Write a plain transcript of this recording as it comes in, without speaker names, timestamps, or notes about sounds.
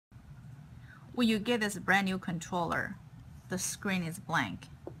When you get this brand new controller, the screen is blank.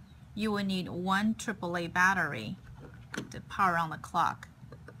 You will need one AAA battery to power on the clock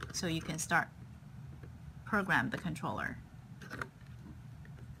so you can start program the controller.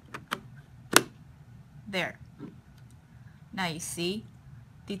 There. Now you see,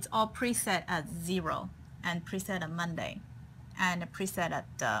 it's all preset at 0 and preset at Monday and preset at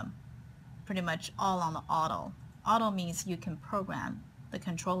pretty much all on the auto. Auto means you can program the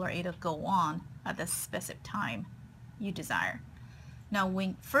controller it'll go on at the specific time you desire. Now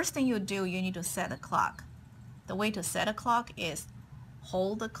first thing you do, you need to set the clock. The way to set a clock is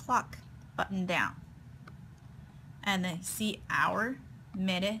hold the clock button down and then see hour,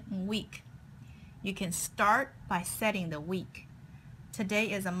 minute, and week. You can start by setting the week. Today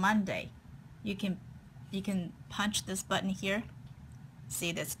is a Monday. You can punch this button here.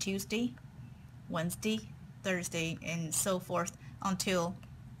 See, that's Tuesday, Wednesday, Thursday, and so forth until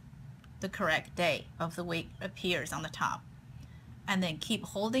the correct day of the week appears on the top. And then keep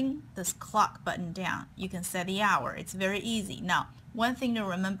holding this clock button down. You can set the hour. It's very easy. Now, one thing to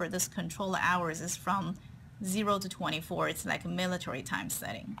remember, this controller hours is from 0 to 24. It's like a military time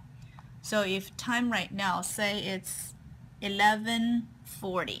setting. So if time right now, say it's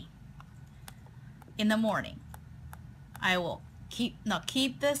 11:40 in the morning, I will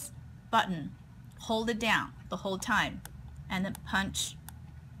keep this button, hold it down the whole time, and then punch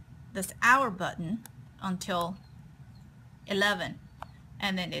this hour button until 11,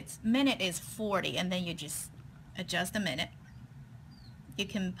 and then its minute is 40, and then you just adjust the minute. You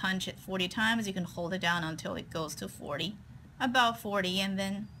can punch it 40 times. You can hold it down until it goes to 40, about 40, and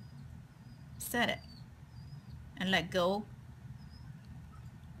then set it and let go.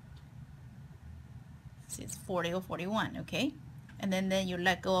 See, it's 40 or 41, okay? And then you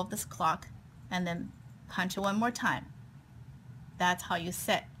let go of this clock and then punch it one more time. That's how you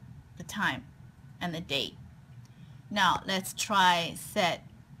set the time and the date. Now let's try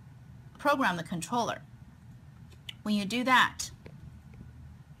program the controller. When you do that,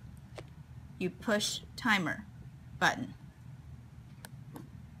 you push timer button,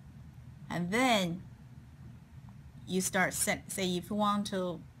 and then you start say if you want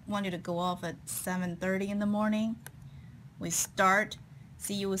it to go off at 7:30 in the morning, we start.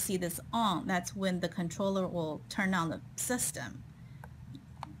 See, you will see this on. That's when the controller will turn on the system.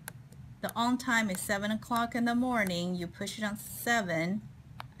 The on time is 7 o'clock in the morning. You push it on 7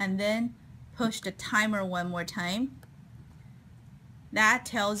 and then push the timer one more time. That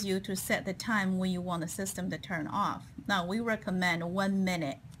tells you to set the time when you want the system to turn off. Now we recommend 1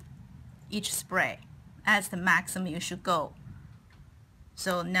 minute each spray as the maximum you should go.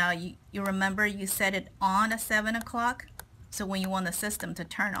 So now you remember you set it on at 7 o'clock. So when you want the system to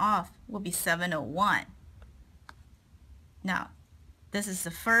turn off, will be 7:01. Now this is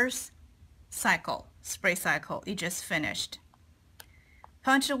the first cycle, spray cycle you just finished.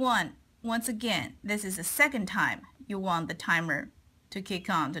 Punch the one once again. This is the second time you want the timer to kick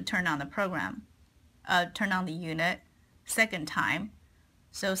on, to turn on the program, turn on the unit. Second time.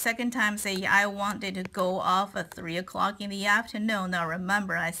 So second time, say I want it to go off at 3 o'clock in the afternoon. Now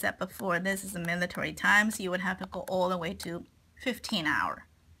remember, I said before, this is a military time, so you would have to go all the way to 15 hour.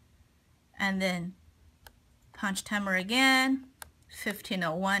 And then punch timer again.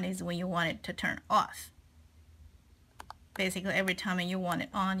 15:01 is when you want it to turn off. Basically, every time you want it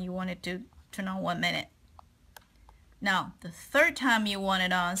on, you want it to turn on 1 minute. Now, the third time you want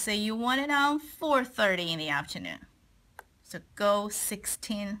it on, say you want it on 4:30 in the afternoon. So go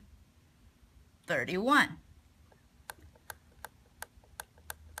 16:31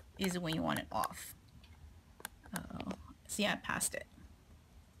 is when you want it off. See, I passed it.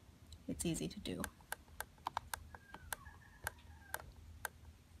 It's easy to do.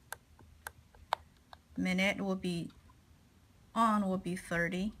 Minute will be on will be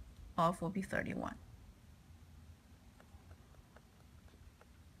 30, off will be 31.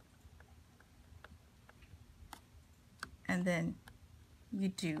 And then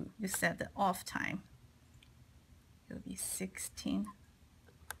you set the off time. It'll be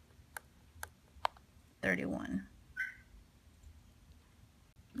 16:31.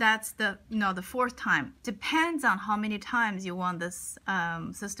 That's the fourth time. Depends on how many times you want this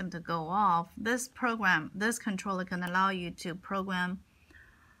system to go off. This controller can allow you to program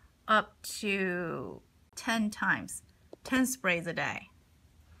up to 10 times, 10 sprays a day.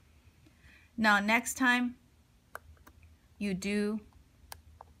 Now next time you do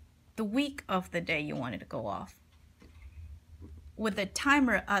the week of the day you want it to go off. With the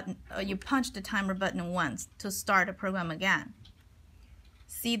timer, you punch the timer button once to start the program again.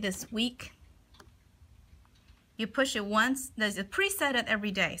 See this week? You push it once. There's a preset at every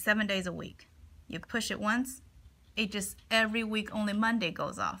day, 7 days a week. You push it once, it just every week only Monday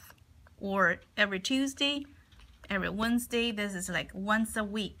goes off. Or every Tuesday, every Wednesday, this is like once a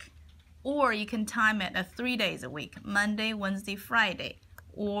week. Or you can time it at 3 days a week, Monday, Wednesday, Friday,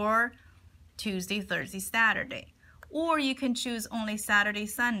 or Tuesday, Thursday, Saturday. Or you can choose only Saturday,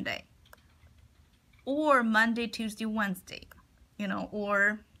 Sunday, or Monday, Tuesday, Wednesday,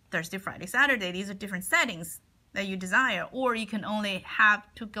 or Thursday, Friday, Saturday. These are different settings that you desire. Or you can only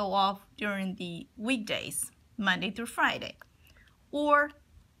have to go off during the weekdays, Monday through Friday, or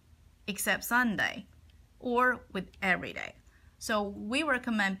except Sunday, or with every day. So we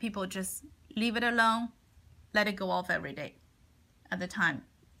recommend people just leave it alone, let it go off every day at the time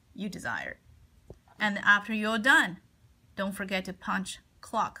you desire. And after you're done, don't forget to punch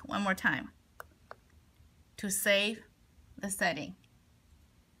clock one more time to save the setting.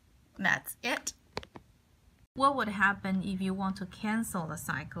 That's it. What would happen if you want to cancel the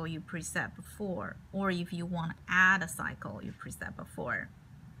cycle you preset before, or if you want to add a cycle you preset before?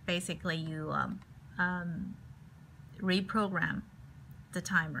 Basically, you reprogram the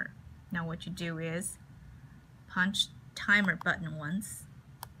timer. Now what you do is punch timer button once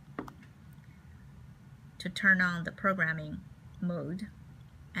to turn on the programming mode,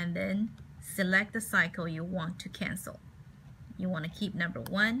 and then select the cycle you want to cancel. You want to keep number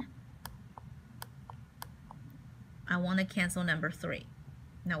 1. I want to cancel number 3.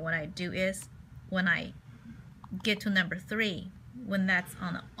 Now what I do is, when I get to number 3, when that's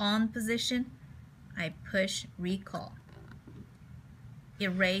on the on position, I push recall,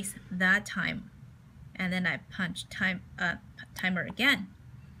 erase that time, and then I punch timer again,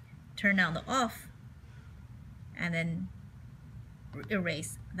 turn on the off, and then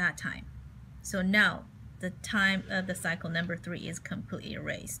erase that time. So now the time of the cycle number 3 is completely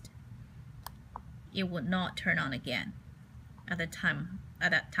erased. It would not turn on again at that time.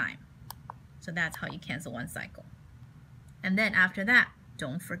 So that's how you cancel one cycle. And then after that,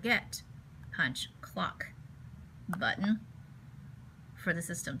 don't forget, punch clock button for the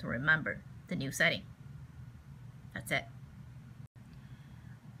system to remember the new setting. That's it.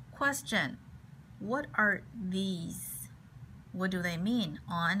 Question: what are these? What do they mean?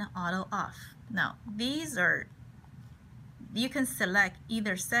 On, auto, off. Now, these are, you can select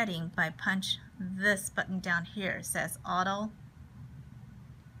either setting by punch this button down here. It says auto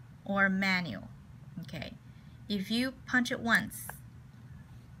or manual. Okay. If you punch it once,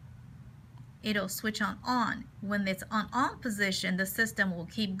 it'll switch on. When it's on position, the system will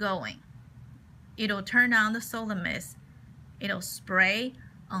keep going. It'll turn on the solar mist. It'll spray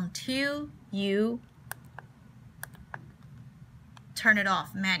until you turn it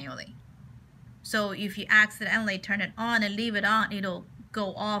off manually. So if you accidentally turn it on and leave it on, it'll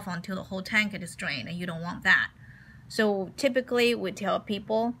go off until the whole tank is drained, and you don't want that. So typically we tell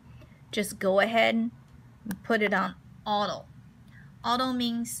people, just go ahead and put it on auto. Auto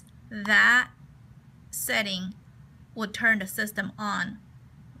means that setting will turn the system on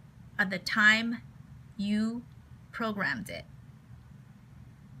at the time you programmed it.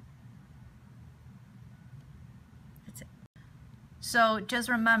 That's it. So just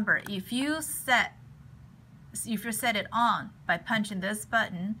remember, if you set it on by punching this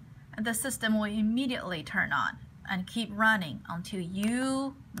button, the system will immediately turn on and keep running until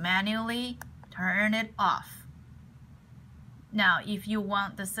you manually turn it off. Now, if you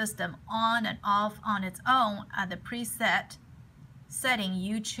want the system on and off on its own at the preset setting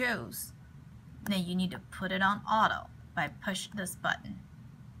you chose, then you need to put it on auto by push this button.